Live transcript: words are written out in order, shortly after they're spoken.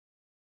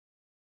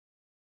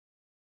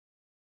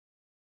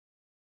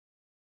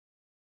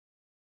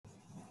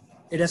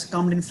It has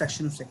come in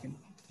fraction of second.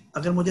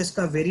 अगर मुझे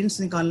इसका variance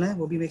निकालना है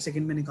वो भी मैं एक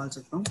second में निकाल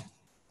सकता हूँ.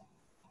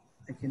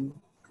 I can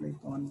click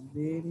on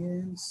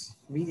variance,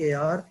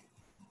 VAR.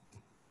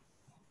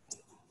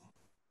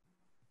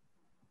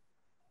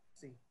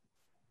 See,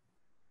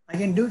 I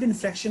can do it in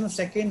fraction of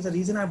seconds. The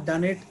reason I've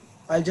done it,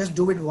 I'll just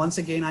do it once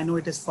again. I know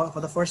it is for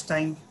the first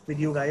time with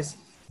you guys.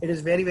 It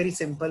is very, very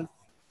simple.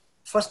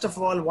 First of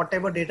all,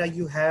 whatever data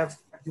you have,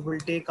 you will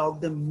take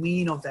out the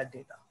mean of that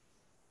data.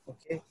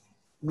 Okay.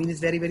 Mean is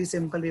very, very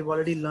simple. We've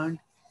already learned.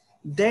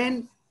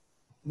 Then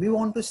we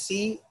want to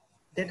see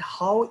that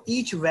how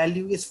each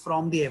value is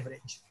from the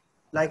average.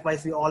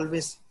 Likewise, we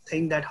always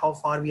think that how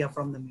far we are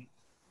from the mean,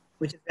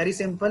 which is very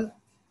simple.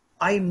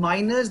 I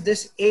minus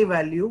this A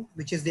value,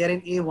 which is there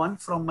in A1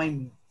 from my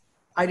mean.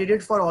 I did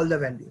it for all the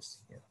values.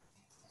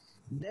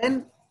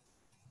 Then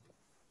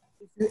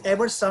if you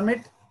ever sum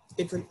it,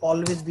 it will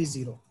always be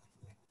 0.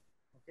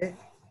 Okay.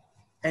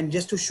 And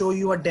just to show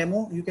you a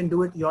demo, you can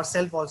do it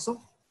yourself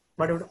also,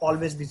 but it would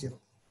always be 0.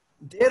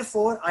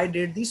 Therefore, I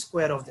did the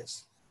square of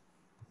this.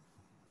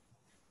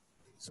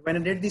 So when I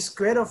did the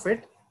square of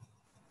it,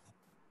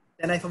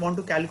 then if I want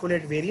to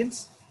calculate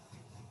variance,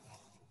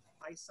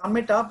 I sum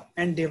it up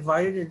and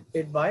divide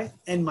it by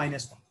n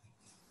minus 1.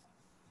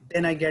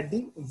 Then I get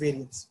the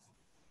variance.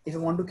 If I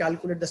want to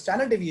calculate the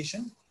standard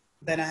deviation,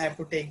 then I have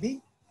to take the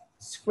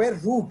square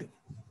root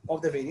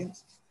of the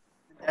variance.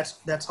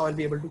 That's how I'll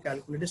be able to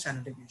calculate the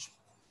standard deviation.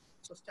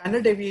 So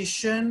standard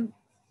deviation,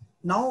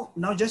 now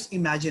just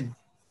imagine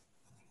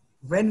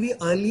when we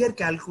earlier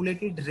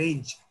calculated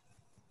range,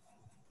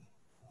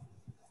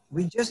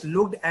 we just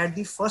looked at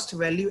the first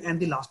value and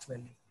the last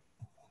value.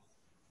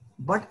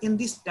 But in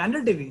the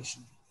standard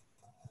deviation,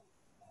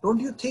 don't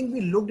you think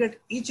we looked at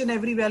each and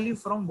every value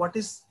from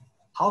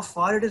how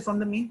far it is from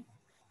the mean?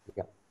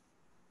 Yeah.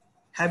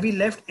 Have we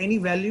left any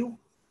value?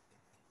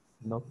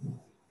 No.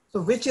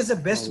 So which is the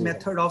best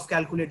method of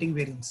calculating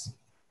variance?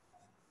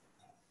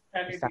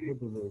 Standard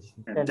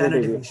deviation.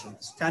 Standard deviation.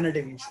 Standard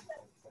deviation.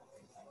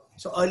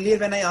 So earlier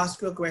when I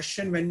asked you a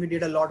question, when we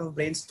did a lot of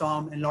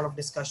brainstorm and a lot of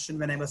discussion,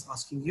 when I was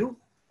asking you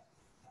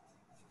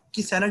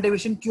कि standard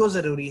deviation क्यों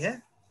जरूरी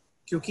है?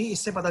 क्योंकि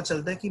इससे पता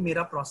चलता है कि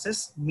मेरा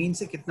process mean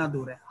से कितना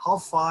दूर है, how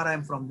far I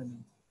am from the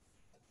mean.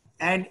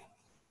 And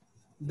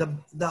the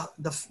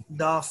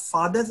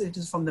farther it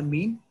is from the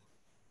mean,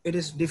 it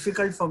is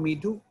difficult for me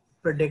to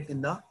predict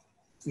in the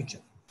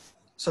future.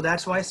 So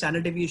that's why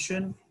standard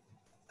deviation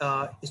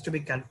is to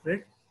be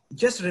calculated.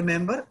 Just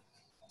remember,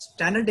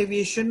 standard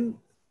deviation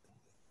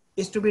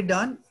is to be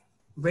done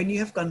when you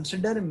have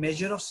considered a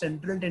measure of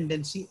central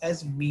tendency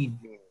as mean.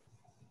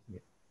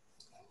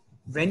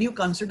 When you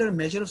consider a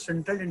measure of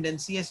central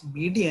tendency as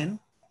median,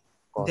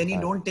 quartile, then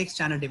you don't take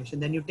standard deviation,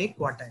 then you take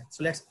quartile.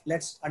 So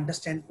let's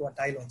understand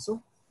quartile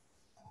also.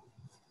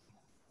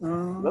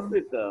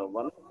 With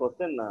one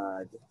question,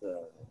 just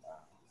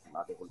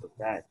not able to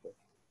catch.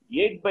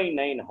 8 by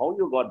 9, how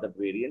you got that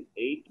variance?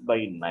 8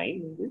 by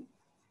 9?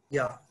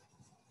 Yeah.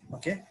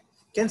 Okay.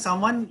 Can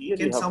someone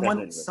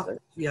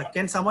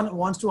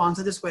wants to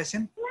answer this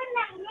question?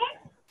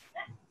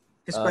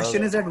 His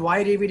question is that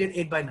why did we did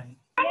 8 by 9?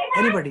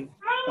 Anybody?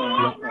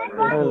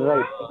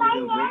 Right.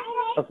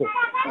 Okay.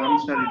 I'm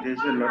sorry, there's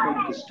a lot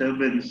of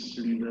disturbance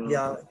in the...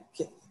 Yeah.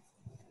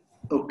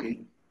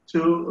 Okay.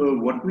 So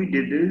what we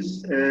did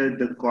is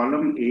the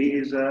column A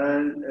is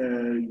our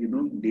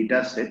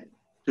data set.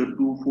 So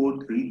 2,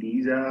 4, 3,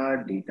 these are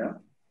our data.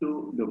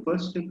 So the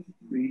first step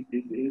we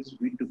did is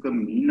we took a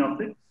mean of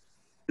it.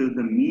 So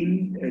the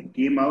mean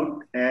came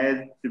out as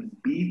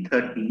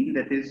B13,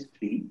 that is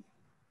 3.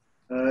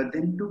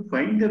 Then to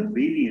find the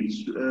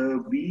variance,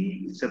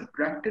 we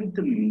subtracted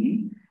the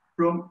mean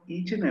from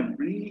each and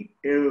every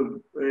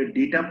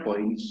data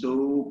point.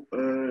 So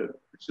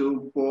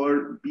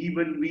for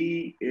B1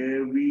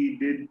 we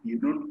did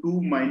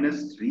 2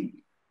 minus 3,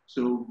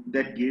 so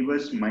that gave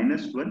us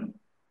 -1,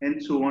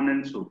 and so on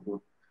and so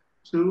forth.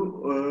 So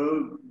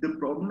the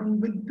problem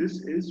with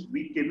this is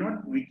we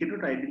cannot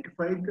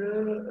identify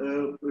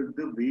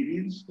the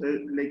variance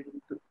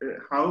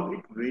how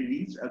it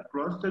varies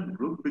across the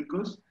group,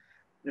 because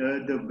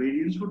the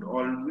variance would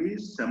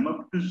always sum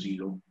up to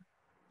 0.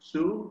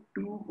 So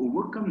to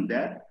overcome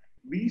that,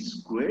 we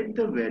squared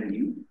the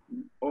value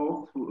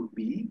of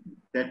B,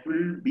 that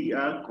will be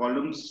our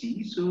column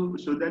C, so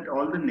that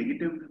all the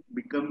negative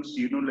becomes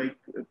like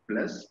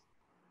plus,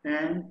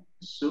 and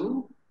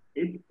so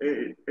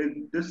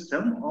the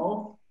sum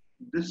of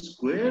the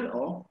square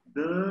of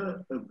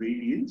the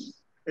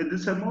variance, the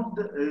sum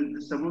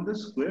of the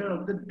square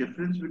of the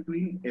difference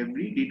between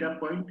every data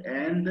point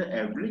and the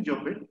average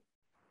of it,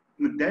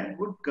 that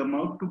would come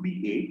out to be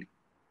 8,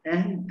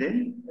 and then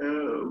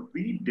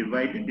we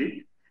divided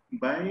it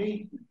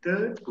by the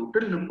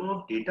total number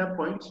of data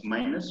points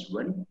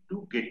 -1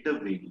 to get the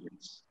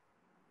variance.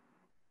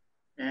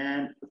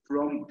 And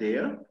from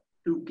there,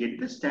 to get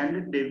the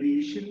standard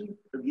deviation,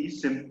 we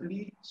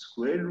simply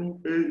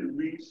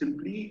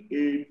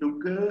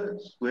took a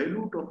square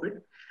root of it,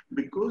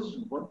 because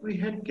what we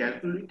had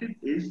calculated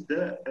is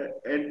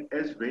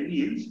as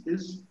variance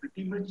is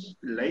pretty much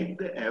like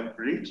the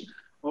average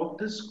of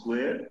the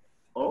square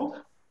of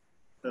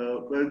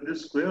the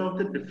square of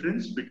the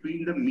difference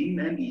between the mean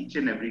and each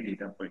and every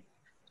data point.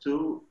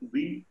 So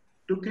we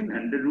took an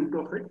under root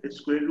of it, the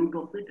square root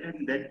of it,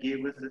 and that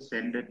gave us the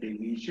standard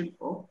deviation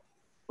of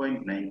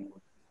 0.9.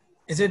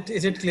 Is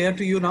it clear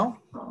to you now?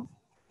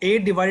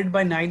 8 divided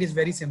by 9 is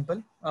very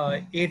simple.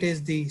 8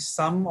 is the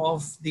sum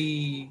of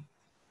the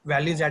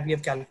values that we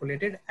have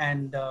calculated,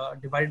 and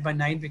divided by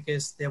 9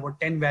 because there were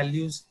 10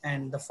 values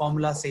and the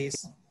formula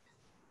says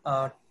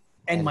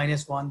n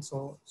minus 1.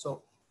 So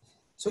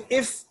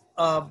if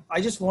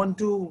I just want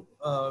to,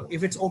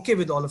 if it's okay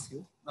with all of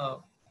you,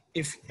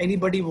 if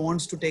anybody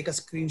wants to take a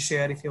screen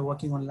share, if you're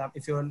working on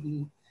if you're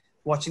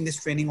watching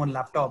this training on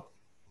laptop,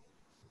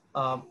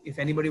 if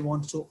anybody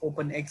wants to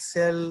open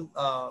Excel,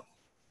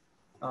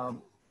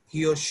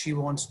 he or she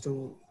wants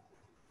to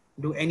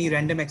do any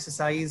random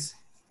exercise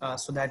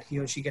so that he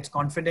or she gets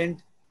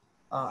confident,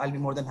 I'll be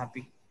more than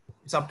happy.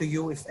 It's up to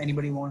you if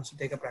anybody wants to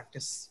take a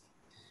practice,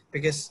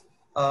 because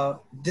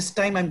this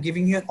time I'm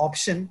giving you an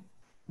option,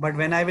 but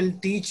when I will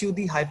teach you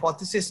the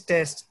hypothesis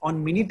test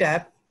on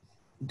Minitab,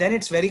 then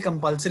it's very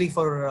compulsory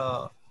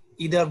for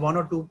either one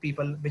or two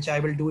people, which I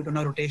will do it on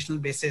a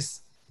rotational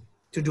basis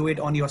to do it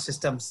on your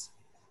systems.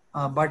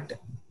 But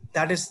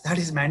that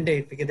is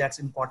mandate because that's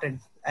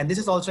important. And this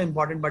is also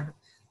important, but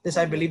this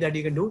I believe that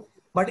you can do.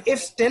 But if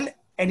still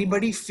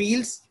anybody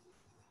feels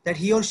that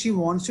he or she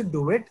wants to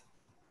do it,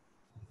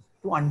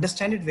 to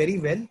understand it very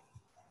well,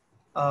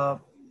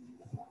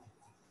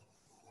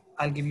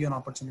 I'll give you an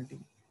opportunity.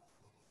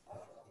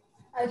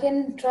 I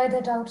can try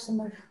that out,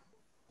 Samar.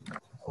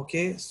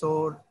 Okay,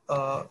 so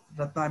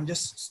Ratna, I'm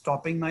just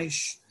stopping my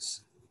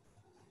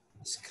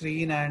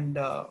screen and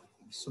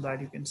so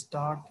that you can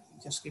start.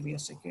 Just give me a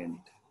second.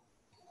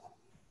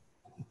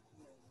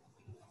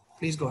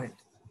 Please go ahead.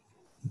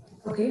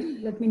 Okay,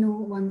 let me know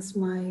once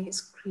my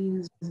screen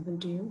is visible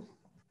to you.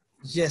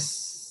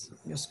 Yes,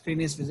 your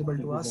screen is visible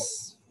to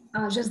us.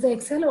 Just the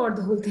Excel or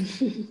the whole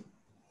thing?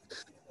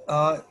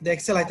 The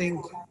Excel, I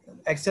think,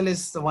 Excel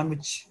is the one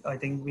which I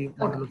think we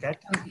want to look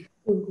at. Okay,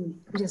 cool.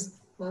 Just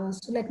so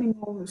let me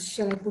know,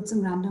 shall I put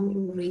some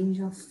random range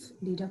of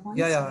data points?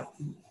 Yeah.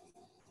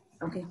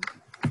 Okay.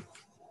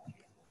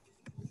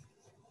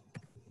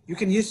 You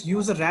can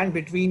use a rand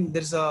between.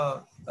 There's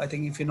a, I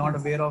think if you're not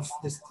aware of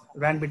this,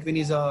 rand between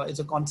is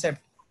a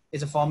concept,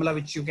 is a formula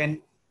which you can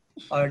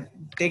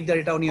take the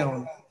data on your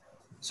own.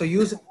 So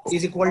use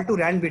is equal to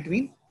rand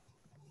between.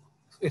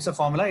 It's a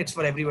formula. It's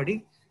for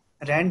everybody.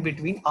 Rand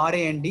between,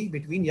 RAND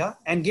between, yeah,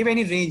 and give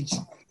any range.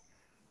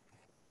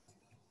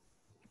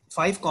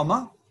 5,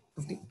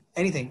 50,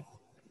 anything,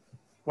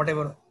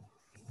 whatever.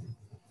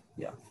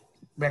 Yeah,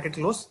 bracket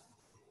close.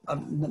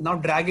 Now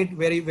drag it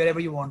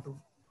wherever you want to.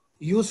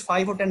 Use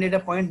 5 or 10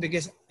 data points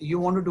because you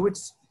want to do it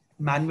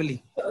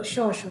manually.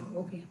 Sure.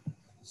 Okay.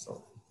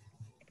 So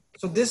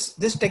this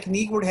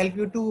technique would help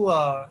you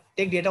to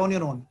take data on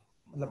your own.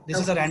 This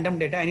is a random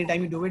data.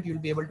 Anytime you do it, you'll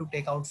be able to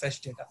take out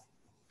fresh data.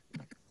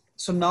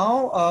 So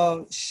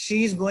now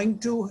she's going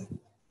to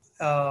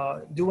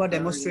do a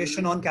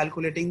demonstration on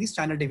calculating the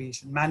standard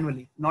deviation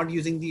manually, not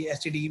using the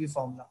STDEV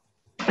formula.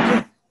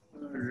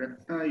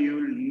 Ratna,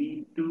 you'll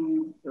need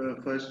to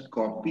first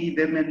copy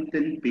them and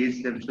then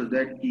paste them so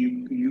that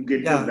you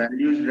get the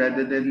values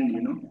rather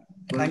than,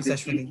 Thanks,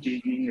 Ashwini.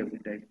 Changing every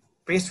time.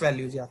 Paste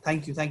values, yeah.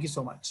 Thank you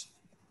so much.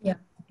 Yeah,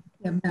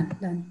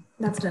 done.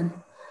 That's done.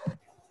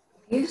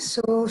 Okay,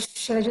 so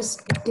shall I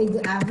just take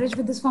the average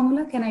with this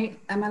formula?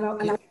 Am I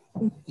allowed?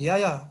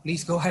 Yeah.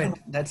 Please go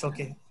ahead. That's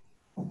okay.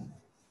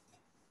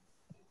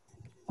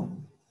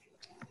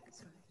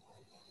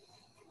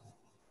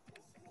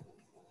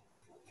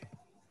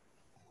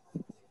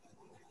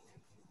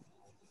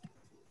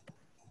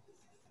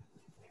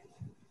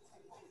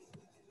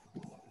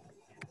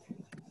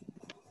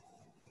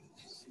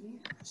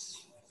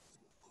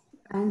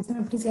 And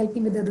Sarah, please help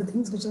me with the other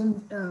things which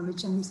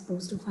I'm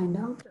supposed to find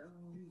out.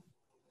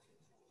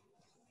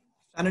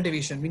 Standard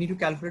deviation. We need to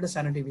calculate a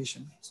standard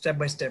deviation step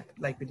by step,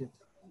 like we did,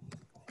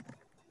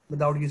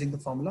 without using the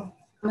formula.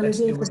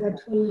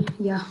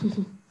 Yeah.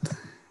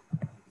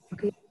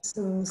 Okay,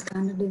 so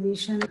standard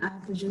deviation, I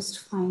have to just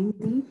find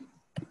the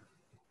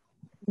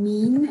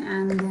mean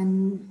and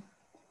then,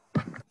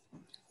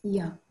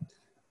 yeah.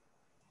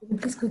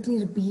 Please quickly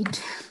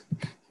repeat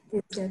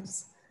the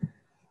steps.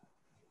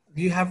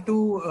 You have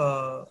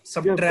to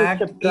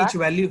subtract each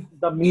value,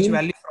 from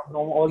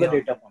all the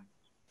data points.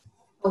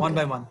 Okay. One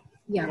by one.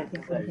 Yeah.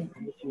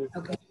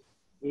 Okay.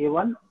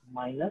 A1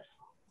 minus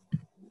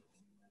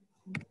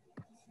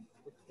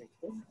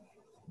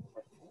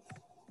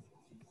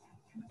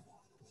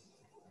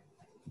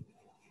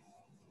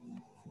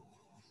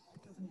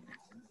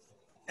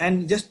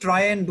And just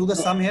try and do the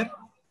sum here.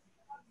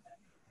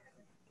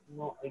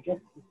 No, I guess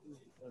this is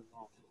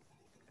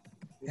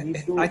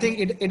I think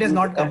it is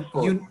not come.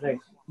 You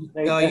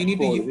need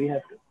to use, we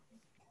have to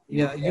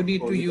you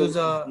need to use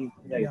a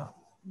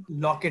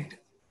lock it.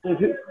 So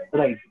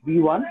right,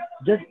 B1,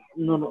 just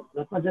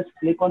let's not just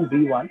click on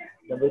B1,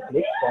 double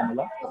click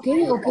formula.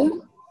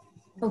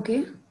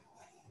 Okay.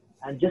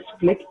 And just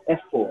click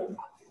F4.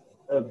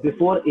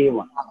 before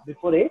A1.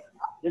 Before A,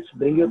 just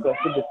bring your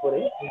cursor before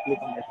A and click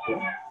on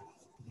F4.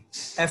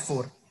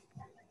 F4.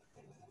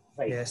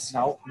 Right. Yes.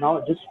 Now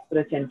just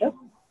press enter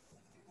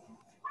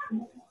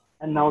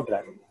and now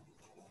drag.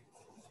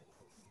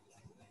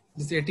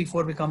 This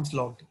 84 becomes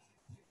logged.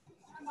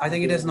 I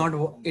think it has not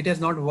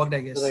worked, I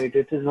guess. Right,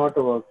 it is not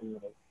working.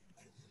 Right.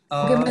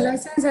 Okay, my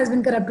license has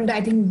been corrupted.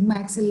 I think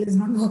my Excel is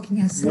not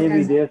working as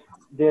Maybe as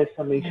there's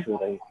some issue,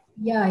 right?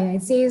 yeah.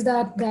 It says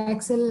that the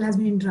Excel has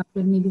been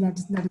interrupted. Maybe that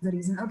is the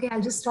reason. Okay,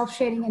 I'll just stop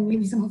sharing and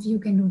maybe some of you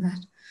can do that.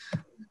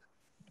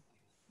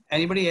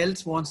 Anybody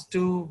else wants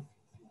to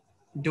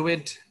do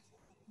it?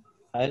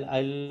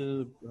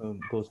 I'll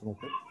go some of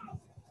it.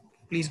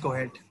 Please go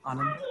ahead,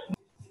 Anand.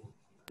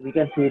 We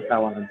can see it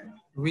now, Anand.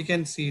 We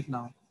can see it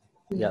now.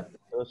 Yeah.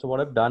 So what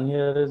I've done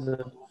here is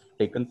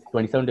taken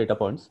 27 data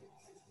points.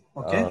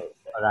 Okay.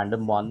 A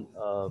random one.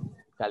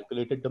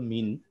 Calculated the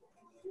mean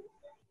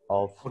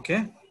of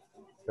the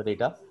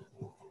data.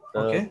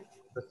 The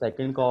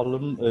second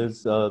column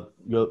is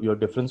your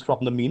difference from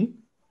the mean.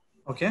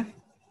 Okay.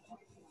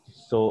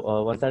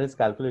 So once that is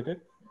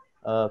calculated,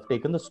 I've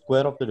taken the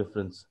square of the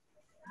difference.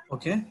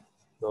 Okay.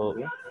 So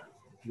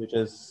which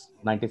is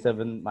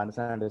 97 minus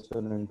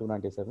 97 into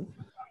 97.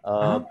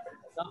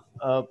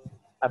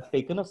 I've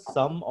taken a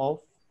sum of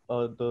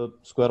the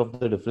square of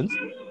the difference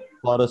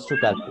for us to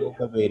calculate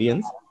the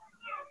variance.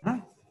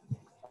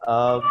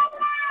 So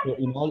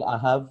in all, I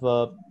have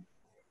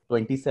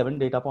 27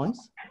 data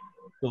points.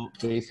 So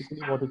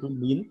basically what it will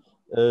mean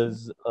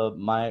is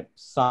my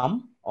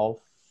sum of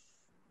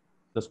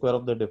the square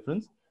of the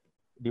difference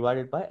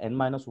divided by n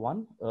minus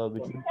 1,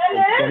 which is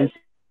 20.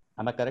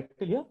 Am I correct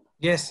till here?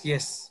 Yes,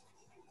 yes.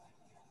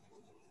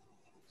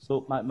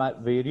 So my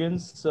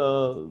variance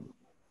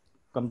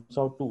comes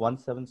out to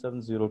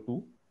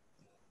 17702.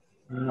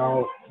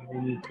 Now we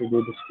need to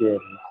do the square.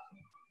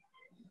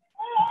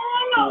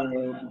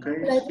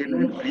 Guys, can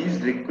I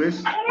please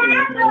request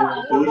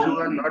those who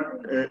are not,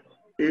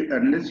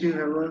 unless you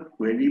have a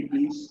query,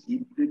 please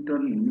keep it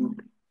on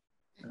mute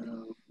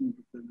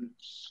because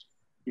it's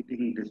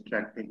getting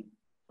distracting.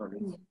 Sorry.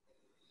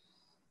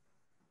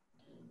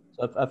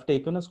 So I've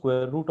taken a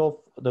square root of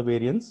the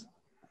variance,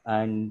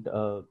 and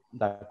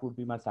that would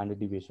be my standard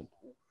deviation.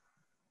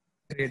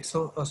 Great.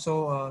 So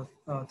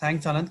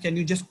thanks, Anand. Can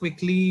you just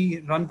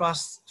quickly run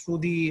past through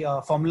the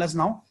formulas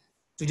now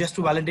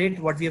to validate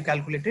what we have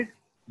calculated,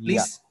 please?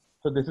 Yeah.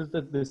 So this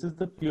is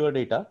the pure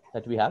data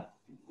that we have.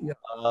 Yeah.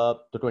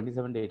 The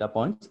 27 data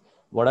points.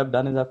 What I've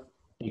done is I've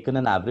taken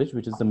an average,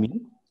 which is the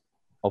mean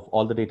of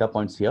all the data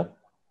points here.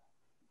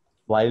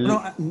 While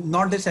no,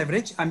 not this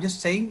average. I'm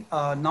just saying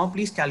now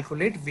please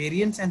calculate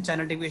variance and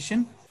standard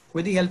deviation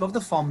with the help of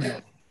the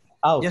formula.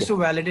 Okay. Just to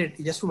validate.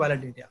 Yeah.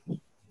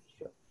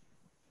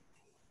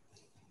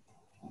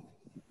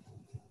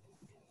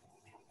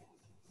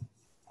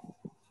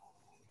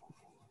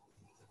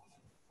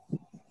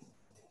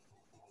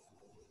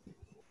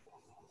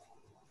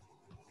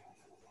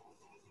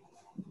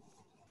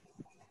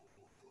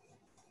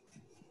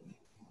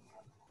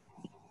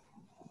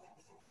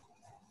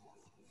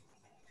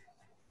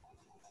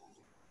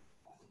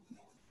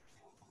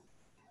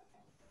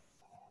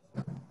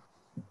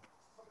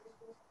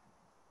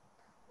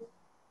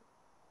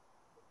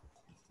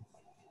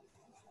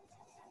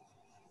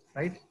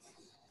 Right.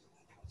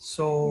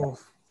 So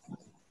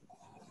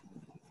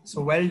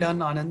well done,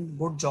 Anand.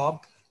 Good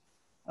job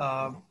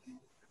of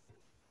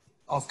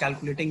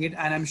calculating it,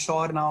 and I'm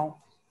sure now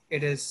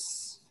it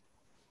is.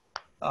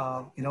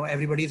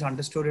 Everybody's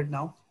understood it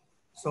now.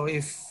 So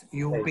if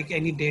you pick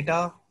any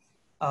data,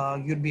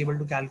 you'd be able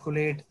to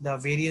calculate the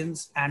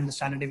variance and the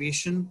standard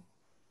deviation,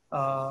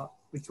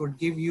 which would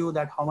give you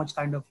that what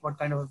kind of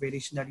a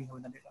variation that you have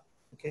in the data.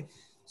 Okay.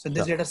 So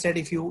this data set,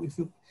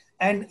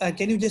 and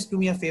can you just do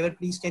me a favor,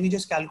 please? Can you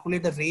just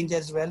calculate the range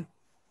as well?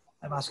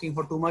 I'm asking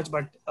for too much,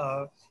 but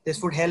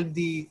this would help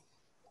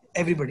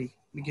everybody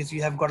because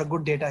you have got a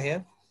good data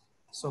here.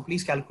 So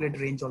please calculate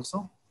range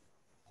also.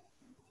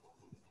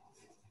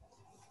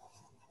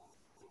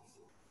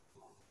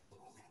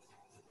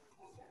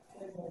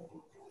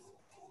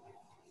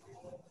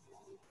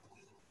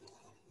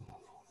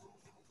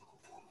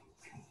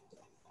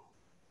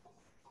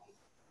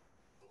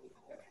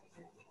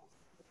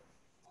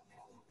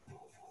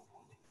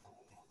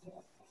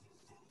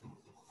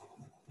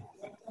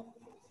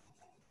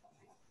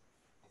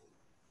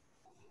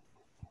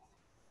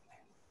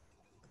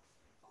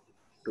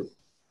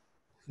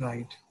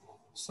 Right.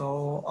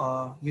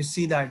 So you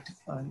see that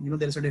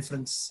there is a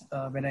difference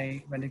when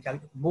I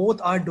calculate. Both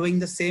are doing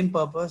the same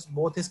purpose.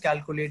 Both is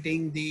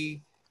calculating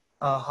the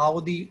how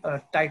the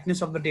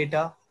tightness of the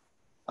data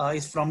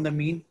is from the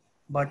mean,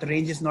 but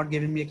range is not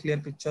giving me a clear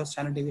picture.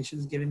 Standard deviation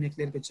is giving me a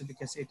clear picture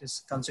because it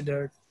is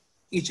considered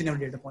each and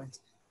every data point.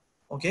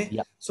 Okay.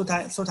 Yeah. So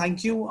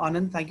thank you,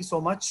 Anand. Thank you so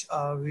much.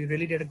 We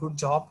really did a good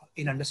job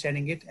in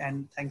understanding it,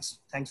 and thanks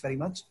very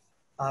much.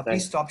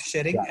 Please stop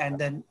sharing, and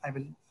then I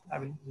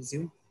will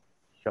resume.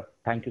 Sure.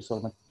 Thank you so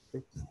much.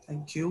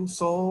 Thank you.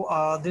 So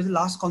this is the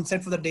last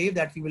concept for the day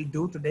that we will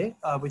do today,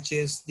 which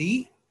is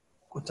the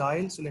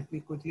quotile. So let me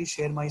quickly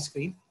share my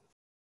screen.